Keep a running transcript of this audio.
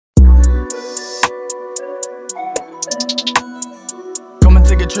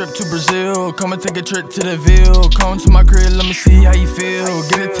trip to Brazil. Come and take a trip to the Ville. Come to my crib, let me see how you feel.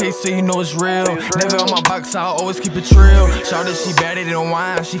 Get a taste so you know it's real. Never on my box, I always keep it trill. Shawty, she better than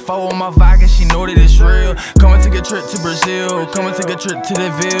wine. She follow my vibe and she know that it's real. Come and take a trip to Brazil. Come and take a trip to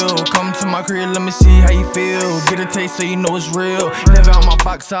the Ville. Come to my crib, let me see how you feel. Get a taste so you know it's real. Never on my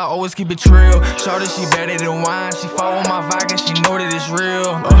box, I always keep it trill. Shawty, she better than wine. She follow my vibe and she know that it's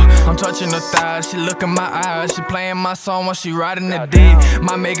real. I'm touching her thighs, she look in my eyes. She playing my song while she riding the dick.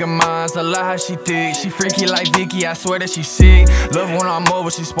 My mega minds, I love how she thick. She freaky like Vicky, I swear that she sick. Love when I'm over,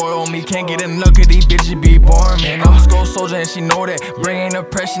 she spoil me. Can't get enough of these bitches be boring, man. I'm a school soldier and she know that. Bringing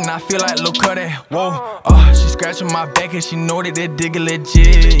oppression, I feel like Lil Cuddy. Whoa, she scratching my back and she know that that digger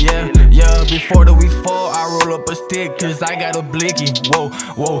legit. Yeah, before that we fall, I roll up a stick cause I got a blicky.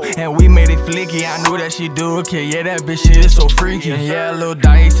 Whoa, and we made it flicky. I knew that she do it, kid. Yeah, that bitch is so freaky. Yeah, Lil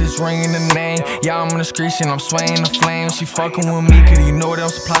Dice is ringing the name. Yeah, I'm in the streets and I'm swaying the flame. She fucking with me cause you know that I'm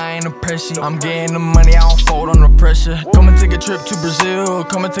supplying the pressure. I'm getting the money, I don't fold on the pressure. Come and take a trip to Brazil.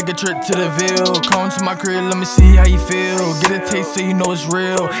 Come and take a trip to the Ville. Come to my crib, let me see how you feel. Get a taste so you know it's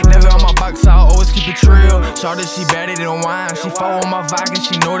real. Never on my box, I always keep it trill. Shawty, she better than wine. She follow my vibe and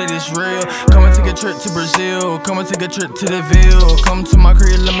she know that it's real. Come and take a trip to Brazil. Come and take a trip to the Ville. Come to my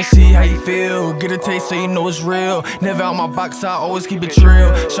crib, let me see how you feel. Get a taste so you know it's real. Never on my box, I always keep it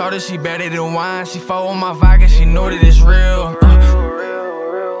trill. Shawty, she better than wine. She follow my vibe and she know that it's real.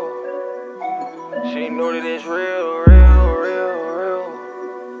 She know that it's real.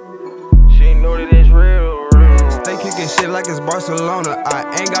 She know that it's real. Stay kicking shit like it's Barcelona.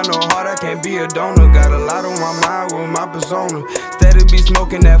 I ain't got no heart, I can't be a donor. Got a lot on my mind with my persona. Steady be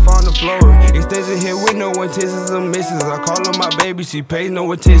smoking that on the floor. Extension here with no intentions of missions. I call her my baby, she pays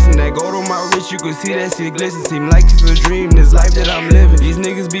no attention. That gold on my wrist, you can see that shit glisten. Seem like it's a dream, this life that I'm living. These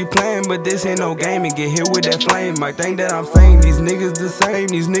niggas be playing, but this ain't no game. And get hit with that flame, might think that I'm saying these niggas the same.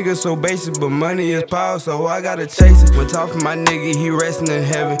 These niggas so basic, but money is power, so I gotta chase it. When talking my nigga, he resting in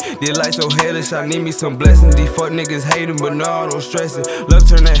heaven. This life so hellish, I need me some blessings. These fuck niggas hate him, but no, I don't stress it. Love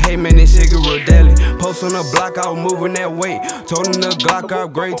turn that hate, man, this shit get real deadly. Post on the block, I was moving that weight. Told him the Glock, I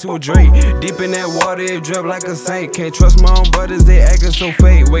upgrade to a Drake. Deep in that water, it drip like a saint. Can't trust my own brothers, they acting so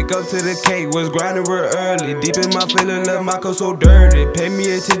fake. Wake up to the cake, was grinding real early. Deep in my feeling, love my coat so dirty. Pay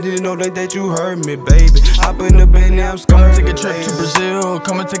me attention, know that you heard me, baby. Hop in the bed, now I'm Come and take a trip to Brazil.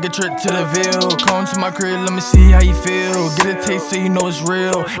 Come and take a trip to the Ville. Come to my crib, let me see how you feel. Get a taste so you know it's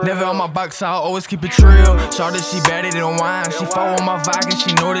real. Never on my box, I always keep it trill. Shawty, she better than wine. She follow my vibe and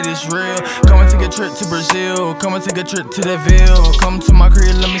she know that it's real. Come and take a trip to Brazil. Come and take a trip to the Ville. Come to my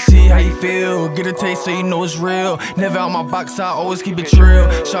crib, let me see how you feel. Get a taste so you know it's real. Never on my box, I always keep it trill.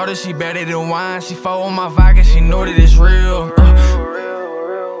 Shawty, she better than wine. She follow my vibe and she know that it's real.